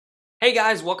Hey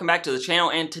guys, welcome back to the channel,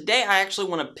 and today I actually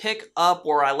want to pick up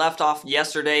where I left off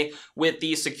yesterday with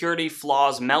the security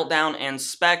flaws Meltdown and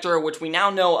Spectre, which we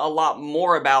now know a lot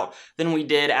more about than we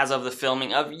did as of the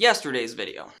filming of yesterday's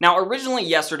video. Now originally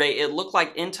yesterday it looked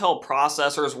like Intel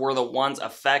processors were the ones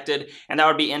affected, and that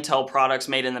would be Intel products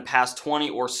made in the past 20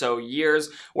 or so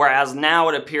years, whereas now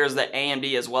it appears that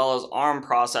AMD as well as ARM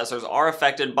processors are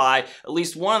affected by at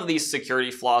least one of these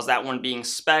security flaws, that one being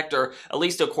Spectre, at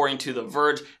least according to The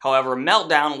Verge. However,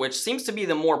 Meltdown, which seems to be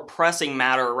the more pressing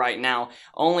matter right now,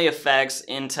 only affects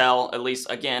Intel, at least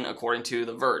again according to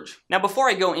The Verge. Now before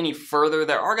I go any further,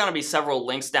 there are going to be several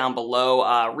links down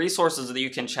below, resources that you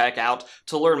can check out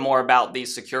to learn more about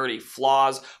these security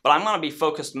flaws, but I'm going to be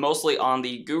focused mostly on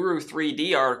the Guru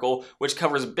 3D article, which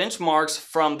covers benchmarks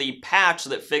from the patch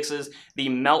that fixes the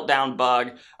Meltdown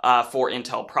bug for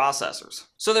Intel processors.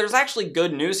 So there's actually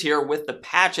good news here with the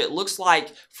patch. It looks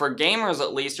like for gamers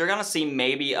at least, you're going to see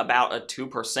maybe about a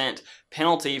 2%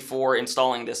 penalty for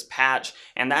installing this patch,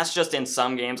 and that's just in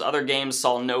some games. Other games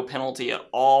saw no penalty at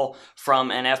all from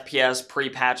an FPS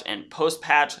pre-patch and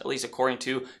post-patch, at least according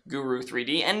to Guru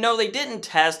 3D. And no, they didn't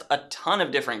test a ton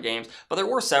of different games, but there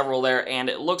were several there, and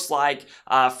it looks like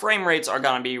frame rates are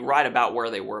going to be right about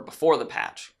where they were before the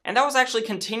patch. And that was actually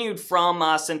continued from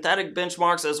synthetic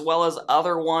benchmarks as well as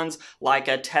other ones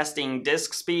like testing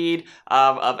disk speed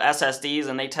of SSDs,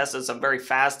 and they tested some very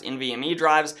fast NVMe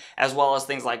drives as well as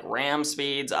things like RAM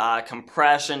speeds,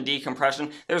 compression,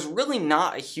 decompression. There's really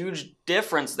not a huge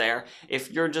difference there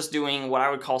if you're just doing what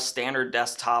I would call standard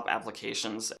desktop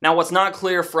applications. Now what's not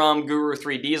clear from Guru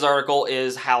 3D's article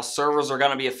is how servers are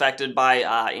going to be affected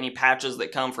by any patches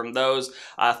that come from those,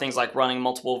 things like running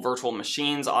multiple virtual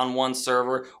machines on one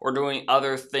server or doing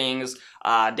other things.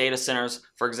 Data centers,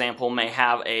 for example, may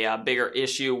have a bigger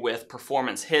issue with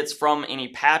performance hits from any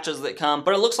patches that come,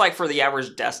 but it looks like for the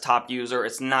average desktop user,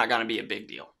 it's not going to be a big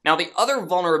deal. Now, the other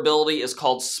vulnerability is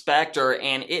called Spectre,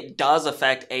 and it does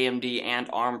affect AMD and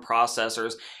ARM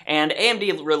processors. And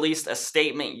AMD released a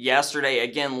statement yesterday,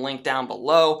 again linked down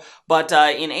below, but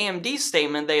in AMD's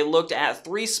statement, they looked at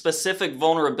 3 specific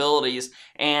vulnerabilities,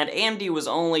 and AMD was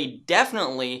only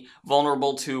definitely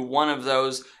vulnerable to one of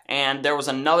those, and there was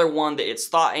another one that it's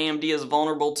thought AMD is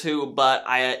vulnerable to, but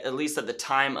at least at the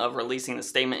time of releasing the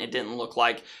statement, it didn't look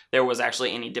like there was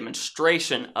actually any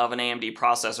demonstration of an AMD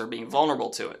processor being vulnerable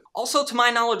to it. Also, to my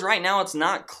knowledge right now, it's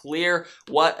not clear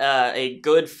what a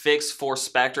good fix for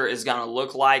Spectre is going to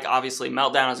look like. Obviously,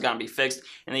 Meltdown is going to be fixed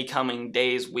in the coming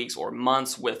days, weeks, or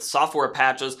months with software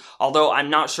patches, although I'm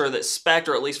not sure that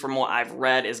Spectre, at least from what I've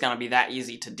read, is going to be that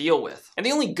easy to deal with. And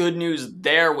the only good news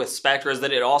there with Spectre is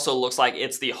that it also looks like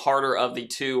it's the harder of the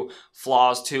 2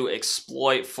 flaws to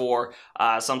exploit for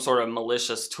some sort of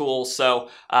malicious tool, so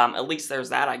at least there's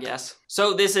that, I guess.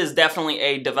 So this is definitely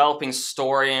a developing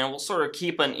story, and we'll sort of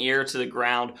keep an ear to the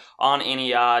ground on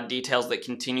any details that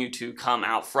continue to come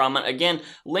out from it. Again,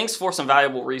 links for some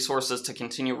valuable resources to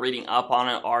continue reading up on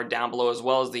it are down below, as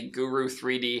well as the Guru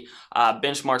 3D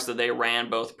benchmarks that they ran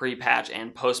both pre-patch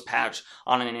and post-patch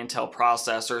on an Intel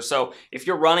processor. So if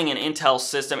you're running an Intel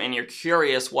system and you're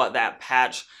curious what that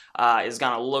patch is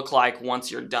going to look like once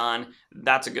you're done,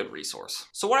 that's a good resource.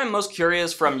 So what I'm most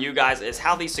curious from you guys is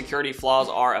how these security flaws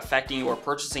are affecting your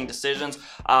purchasing decisions.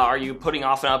 Are you putting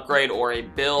off an upgrade or a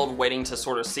build, waiting to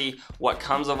sort of see what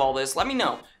comes of all this? Let me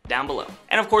know down below.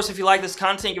 And of course, if you like this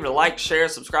content, give it a like, share,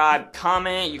 subscribe,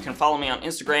 comment. You can follow me on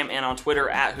Instagram and on Twitter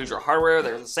at Hoosier Hardware.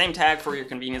 There's the same tag for your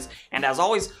convenience. And as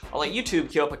always, I'll let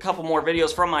YouTube queue up a couple more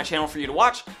videos from my channel for you to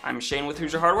watch. I'm Shane with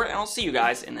Hoosier Hardware, and I'll see you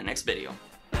guys in the next video.